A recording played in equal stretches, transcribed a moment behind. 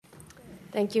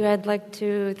Thank you. I'd like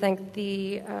to thank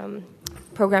the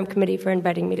program committee for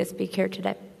inviting me to speak here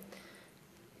today.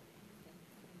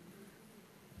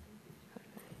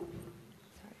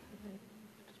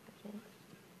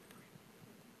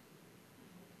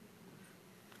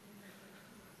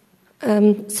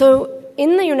 So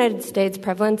in the United States,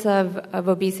 prevalence of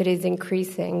obesity is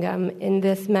increasing. In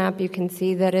this map, you can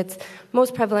see that it's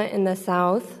most prevalent in the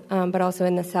South, but also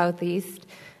in the Southeast,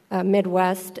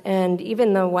 Midwest, and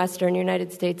even the Western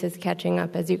United States is catching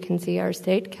up. As you can see, our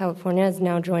state, California, has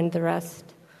now joined the rest,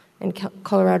 and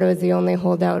Colorado is the only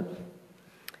holdout.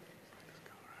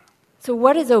 So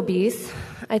what is obese?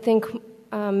 I think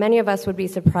many of us would be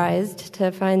surprised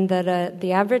to find that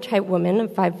the average height woman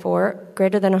of 5'4",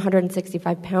 greater than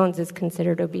 165 pounds, is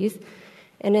considered obese.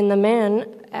 And in the man,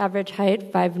 average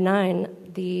height,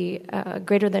 5'9", the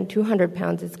greater than 200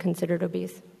 pounds is considered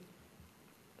obese.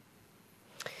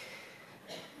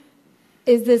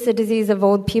 Is this a disease of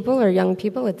old people or young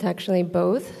people? It's actually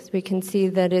both. So we can see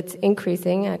that it's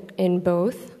increasing in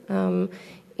both.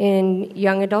 In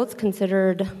young adults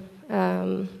considered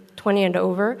 20 and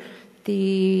over,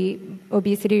 the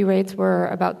obesity rates were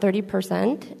about 30%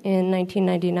 in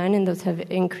 1999, and those have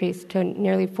increased to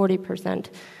nearly 40%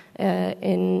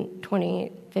 in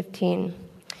 2015.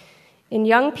 In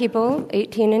young people,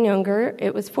 18 and younger,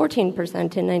 it was 14%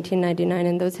 in 1999,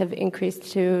 and those have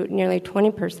increased to nearly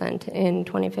 20% in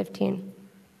 2015.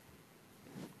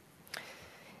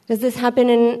 Does this happen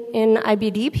in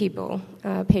IBD people,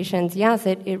 patients? Yes,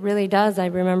 it really does. I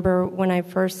remember when I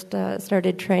first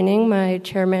started training, my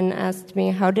chairman asked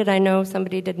me, how did I know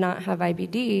somebody did not have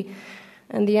IBD?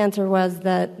 And the answer was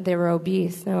that they were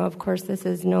obese. Now, of course, this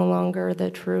is no longer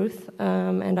the truth,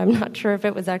 and I'm not sure if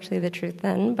it was actually the truth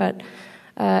then, but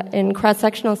in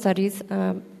cross-sectional studies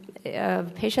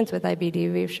of patients with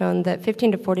IBD, we've shown that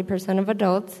 15 to 40% of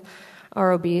adults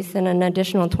are obese, and an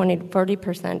additional 20 to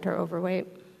 40% are overweight.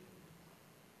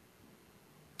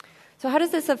 So how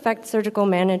does this affect surgical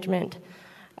management?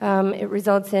 It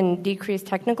results in decreased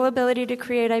technical ability to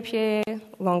create IPA,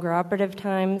 longer operative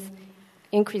times,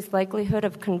 increased likelihood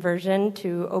of conversion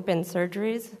to open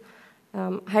surgeries,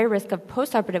 higher risk of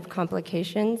postoperative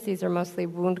complications. These are mostly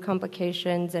wound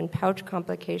complications and pouch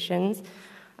complications.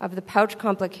 Of the pouch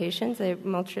complications, they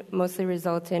mostly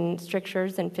result in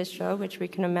strictures and fistula, which we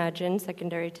can imagine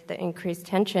secondary to the increased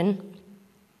tension.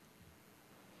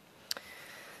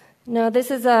 Now, this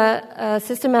is a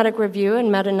systematic review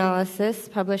and meta-analysis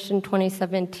published in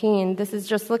 2017. This is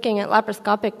just looking at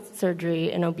laparoscopic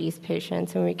surgery in obese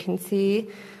patients, and we can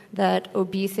see that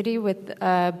obesity with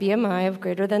a BMI of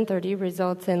greater than 30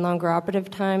 results in longer operative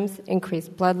times,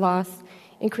 increased blood loss,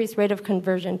 increased rate of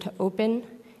conversion to open,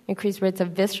 increased rates of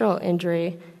visceral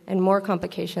injury, and more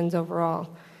complications overall.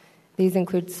 These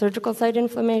include surgical site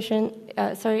infections,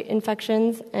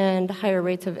 and higher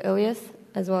rates of ileus,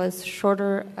 as well as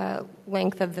shorter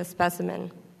length of the specimen.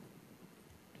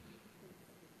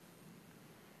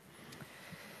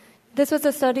 This was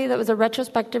a study that was a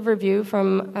retrospective review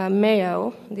from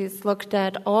Mayo. These looked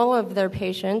at all of their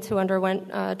patients who underwent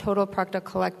total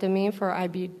proctocolectomy for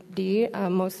IBD,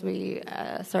 mostly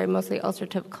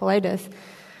ulcerative colitis.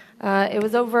 It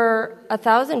was over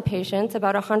 1,000 patients.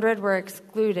 About 100 were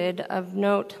excluded. Of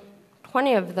note,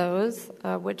 20 of those,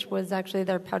 which was actually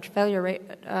their pouch failure rate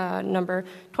number,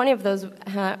 20 of those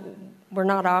were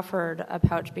not offered a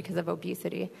pouch because of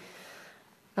obesity.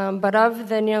 But of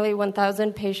the nearly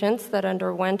 1,000 patients that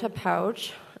underwent a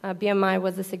pouch, BMI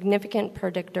was a significant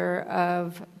predictor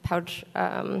of pouch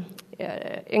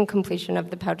incompletion of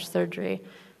the pouch surgery.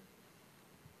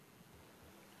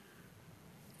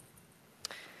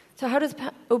 So how does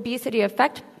obesity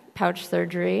affect pouch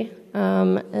surgery?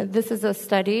 This is a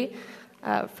study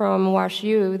from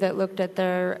WashU that looked at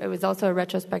it was also a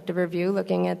retrospective review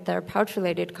looking at their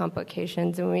pouch-related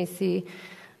complications, and we see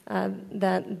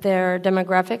that their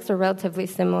demographics are relatively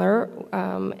similar,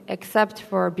 except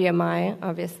for BMI,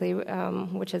 obviously,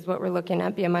 which is what we're looking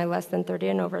at, BMI less than 30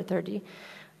 and over 30.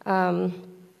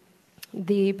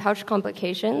 The pouch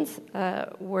complications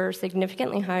were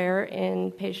significantly higher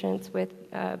in patients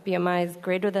with BMIs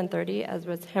greater than 30, as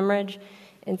was hemorrhage,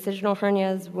 incisional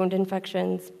hernias, wound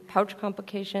infections, pouch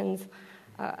complications,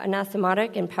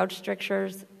 anastomotic and pouch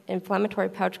strictures, inflammatory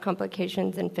pouch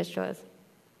complications, and fistulas.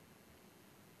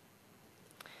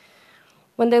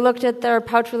 When they looked at their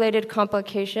pouch-related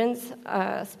complications,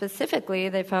 specifically,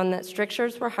 they found that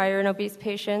strictures were higher in obese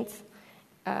patients,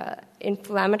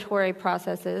 inflammatory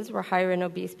processes were higher in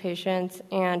obese patients,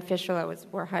 and fistula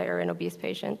were higher in obese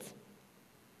patients.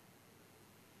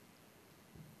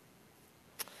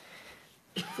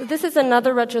 So this is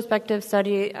another retrospective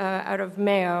study out of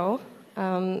Mayo.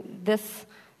 This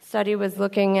study was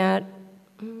looking at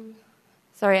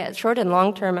short and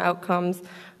long-term outcomes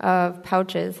of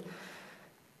pouches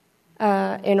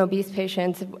in obese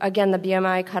patients. Again, the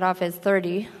BMI cutoff is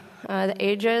 30. The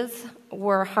ages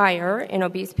were higher in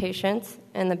obese patients,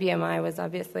 and the BMI was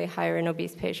obviously higher in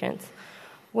obese patients.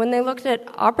 When they looked at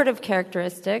operative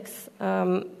characteristics,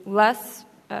 fewer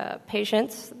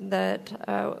patients that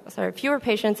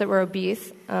were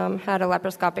obese had a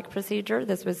laparoscopic procedure.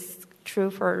 This was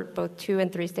true for both 2-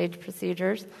 and 3-stage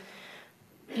procedures.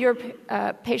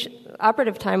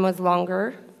 Operative time was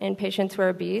longer in patients who are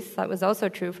obese. That was also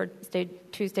true for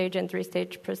 2-stage and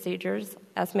 3-stage procedures.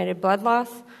 Estimated blood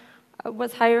loss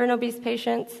was higher in obese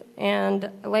patients,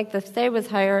 and length of stay was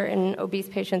higher in obese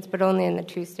patients, but only in the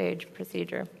 2-stage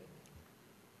procedure.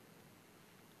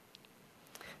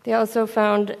 They also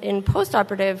found in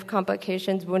postoperative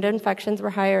complications, wound infections were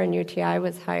higher and UTI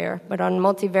was higher, but on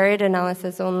multivariate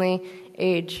analysis, only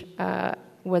age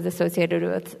was associated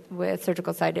with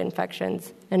surgical site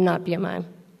infections and not BMI.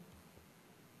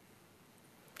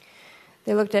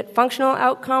 They looked at functional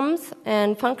outcomes,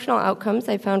 and functional outcomes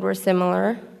they found were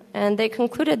similar, and they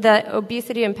concluded that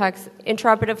obesity impacts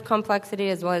intraoperative complexity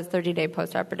as well as 30-day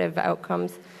postoperative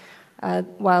outcomes,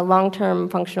 while long-term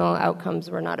functional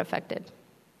outcomes were not affected.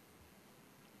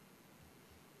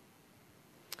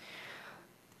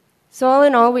 So all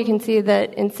in all, we can see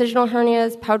that incisional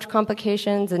hernias, pouch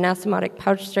complications, anastomotic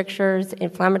pouch strictures,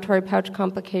 inflammatory pouch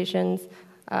complications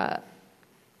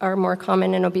are more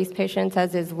common in obese patients,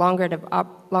 as is longer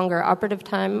operative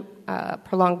time,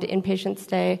 prolonged inpatient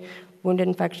stay, wound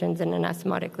infections, and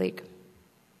anastomotic leak.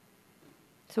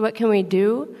 So what can we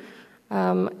do?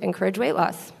 Encourage weight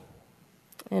loss.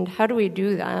 And how do we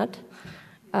do that?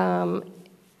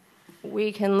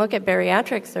 We can look at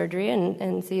bariatric surgery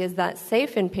and see, is that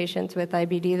safe in patients with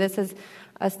IBD? This is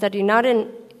a study not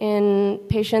in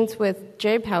patients with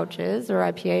J pouches or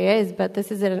IPAAs, but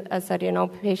this is a study in all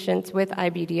patients with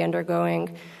IBD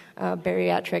undergoing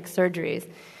bariatric surgeries.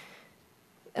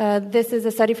 This is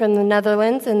a study from the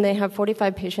Netherlands, and they have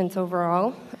 45 patients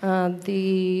overall.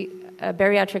 The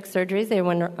bariatric surgeries they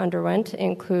underwent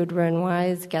include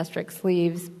Roux-en-Y, gastric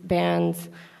sleeves, bands,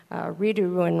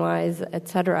 redo Roux-en-Y,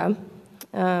 etc.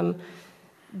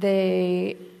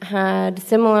 They had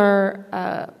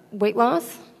similar weight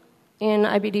loss in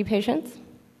IBD patients.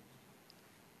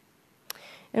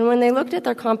 And when they looked at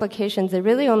their complications, they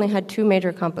really only had 2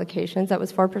 major complications. That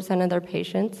was 4% of their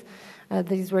patients.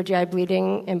 These were GI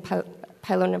bleeding and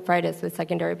pyelonephritis with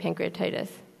secondary pancreatitis.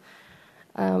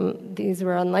 These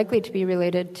were unlikely to be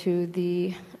related to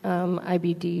the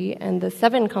IBD, and the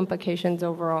 7 complications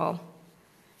overall.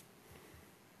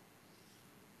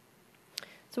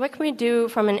 So what can we do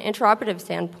from an intraoperative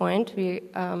standpoint?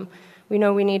 We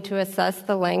know we need to assess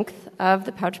the length of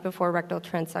the pouch before rectal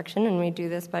transection, and we do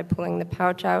this by pulling the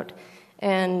pouch out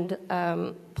and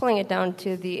pulling it down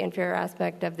to the inferior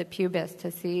aspect of the pubis to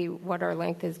see what our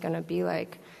length is going to be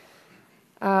like.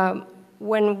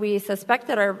 When we suspect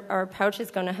that our pouch is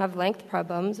going to have length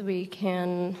problems, we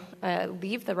can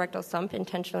leave the rectal stump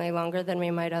intentionally longer than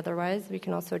we might otherwise. We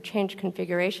can also change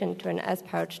configuration to an S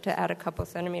pouch to add a couple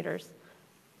centimeters.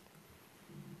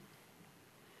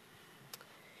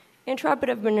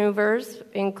 Intraoperative maneuvers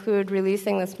include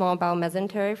releasing the small bowel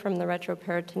mesentery from the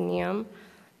retroperitoneum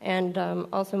and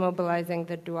also mobilizing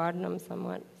the duodenum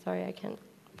somewhat. Sorry, I can't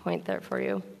point there for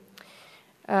you.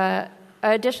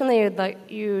 Additionally,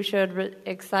 you should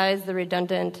excise the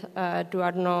redundant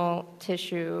duodenal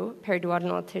tissue,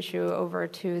 periduodenal tissue, over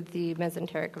to the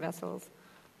mesenteric vessels.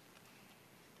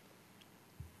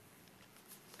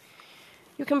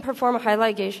 You can perform a high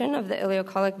ligation of the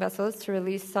ileocolic vessels to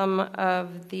release some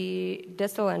of the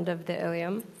distal end of the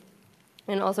ileum,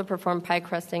 and also perform pie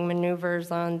crusting maneuvers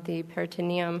on the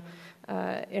peritoneum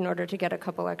in order to get a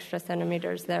couple extra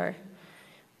centimeters there.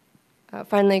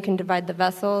 Finally, you can divide the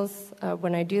vessels.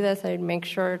 When I do this, I make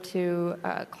sure to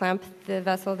clamp the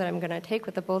vessel that I'm going to take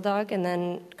with the bulldog and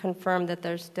then confirm that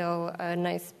there's still a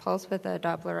nice pulse with a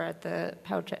Doppler at the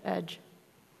pouch edge.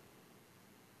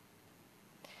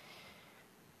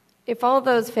 If all of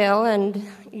those fail and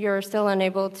you're still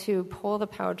unable to pull the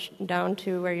pouch down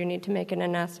to where you need to make an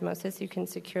anastomosis, you can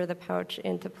secure the pouch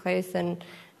into place and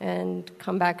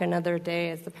come back another day,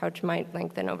 as the pouch might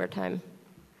lengthen over time.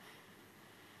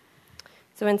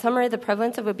 So in summary, the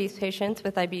prevalence of obese patients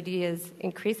with IBD is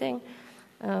increasing.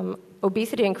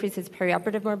 Obesity increases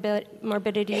perioperative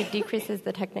morbidity, decreases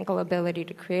the technical ability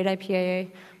to create IPAA,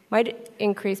 might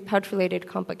increase pouch-related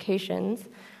complications.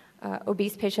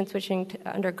 Obese patients wishing to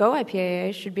undergo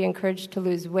IPAA should be encouraged to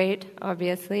lose weight,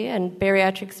 obviously, and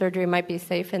bariatric surgery might be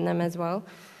safe in them as well.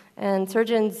 And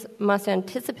surgeons must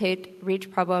anticipate reach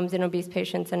problems in obese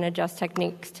patients and adjust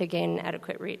techniques to gain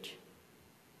adequate reach.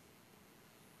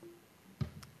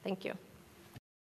 Thank you.